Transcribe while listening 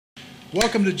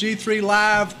Welcome to G3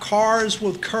 Live Cars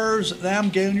with Kurves. And I'm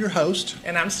Gayland, your host.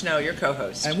 And I'm Snow, your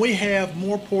co-host. And we have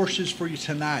more Porsches for you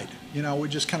tonight. You know, we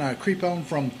just kind of creep on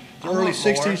from the early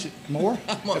 60s. More?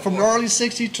 From the early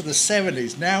 60s to the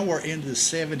 70s. Now we're into the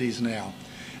 70s now.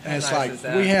 And it's like,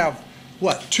 we have,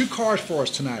 what, 2 cars for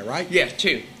us tonight, right? Yeah,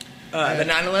 2. The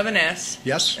 911S.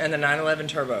 Yes. And the 911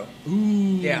 Turbo.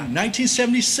 Ooh, yeah.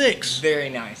 1976. Very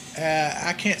nice.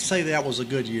 I can't say that was a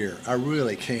good year. I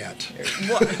really can't.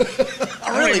 What?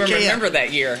 I really don't even can't. remember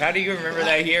that year. How do you remember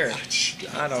that year?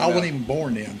 I don't know. I wasn't even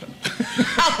born then.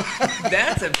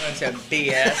 That's a bunch of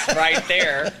BS right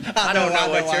there. I don't know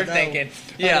what you're thinking.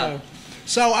 Yeah.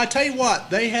 So I tell you what,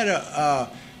 they had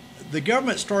the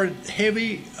government started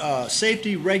heavy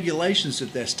safety regulations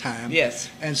at this time. Yes.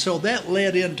 And so that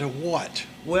led into what?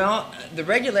 Well, the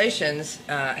regulations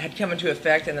had come into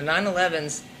effect, and the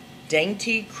 911's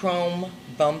dainty chrome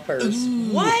bumpers.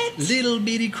 Ooh, what? Little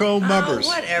bitty chrome bumpers.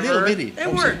 Whatever. Little bitty. They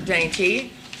weren't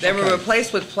dainty. They were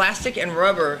replaced with plastic and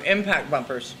rubber impact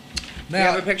bumpers. Now, you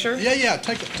have a picture? Yeah.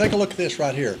 Take a look at this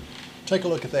right here. Take a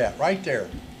look at that right there.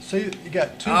 See, you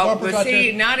got 2 bumpers right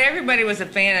there. Not everybody was a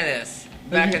fan of this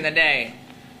back in the day,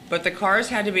 but the cars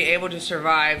had to be able to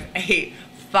survive a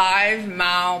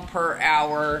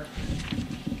 5-mile-per-hour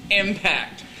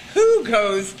impact. Who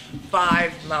goes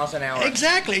 5 miles an hour?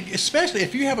 Exactly, especially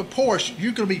if you have a Porsche,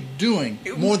 you're going to be doing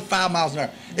more than 5 miles an hour.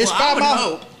 It's well, 5 miles.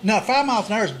 Hope. No, 5 miles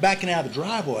an hour is backing out of the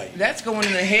driveway. That's going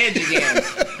in the hedge again.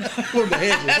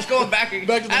 That's going back.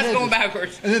 That's going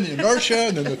backwards. And then the inertia,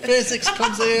 and then the physics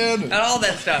comes in, and all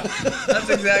that stuff. That's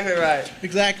exactly right.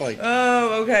 Exactly.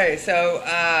 Oh, okay. So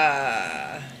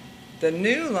the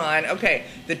new line. Okay,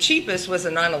 the cheapest was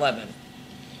the 911,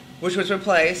 which was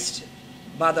replaced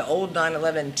by the old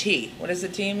 911T. What does the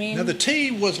T mean? Now the T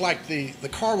was like the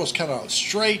car was kind of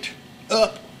straight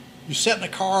up. You sat in the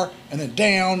car and then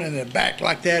down and then back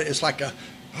like that. It's like a,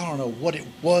 I don't know what it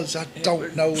was. I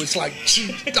don't know. It's like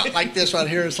like this right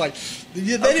here. It's like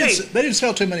they didn't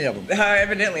sell too many of them.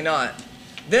 Evidently not.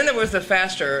 Then there was the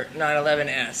faster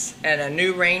 911S and a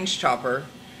new range chopper,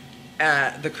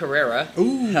 the Carrera.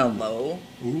 Ooh. Hello.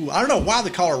 Ooh. I don't know why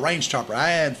they call her range chopper. I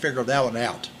hadn't figured that one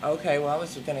out. Okay. Well, I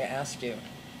was going to ask you,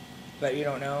 but you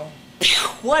don't know.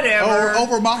 Whatever.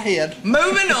 Over my head.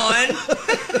 Moving on.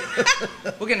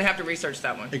 We're going to have to research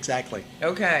that one. Exactly.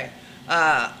 Okay.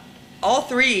 All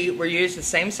 3 were used the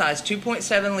same size,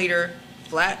 2.7 liter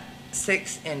flat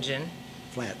 6 engine.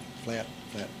 Flat.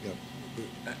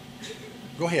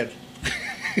 Go ahead.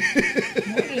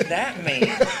 What does that mean?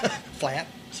 Flat.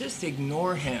 Just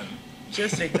ignore him.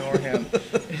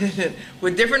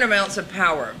 With different amounts of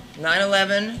power.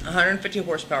 911, 150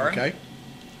 horsepower. Okay.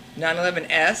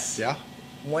 911S. Yeah.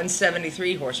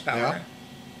 173 horsepower. Yeah.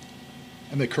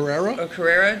 And the Carrera? A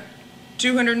Carrera,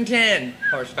 210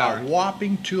 horsepower. A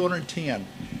whopping 210.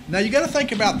 Now you got to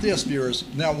think about this, viewers.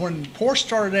 Now when Porsche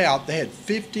started out, they had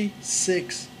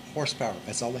 56 horsepower.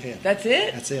 That's all they had. That's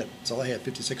it? That's it. That's all they had,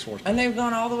 56 horsepower. And they've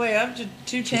gone all the way up to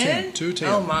 210? 210.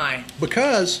 Oh my.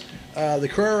 Because the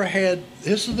Carrera had,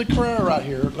 this is the Carrera right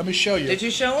here. Let me show you. Did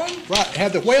you show them? Right. It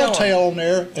had the whale tail on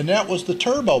there, and that was the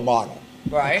turbo model.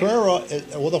 Right. The Carrera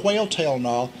with a whale tail and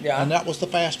all, yeah. And that was the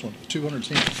fast one, the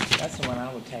 210. That's the one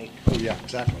I would take. Oh, yeah,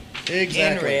 exactly.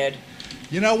 In red.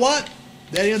 You know what?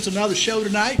 That ends another show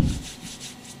tonight.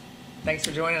 Thanks for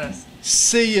joining us.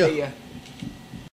 See ya. See ya.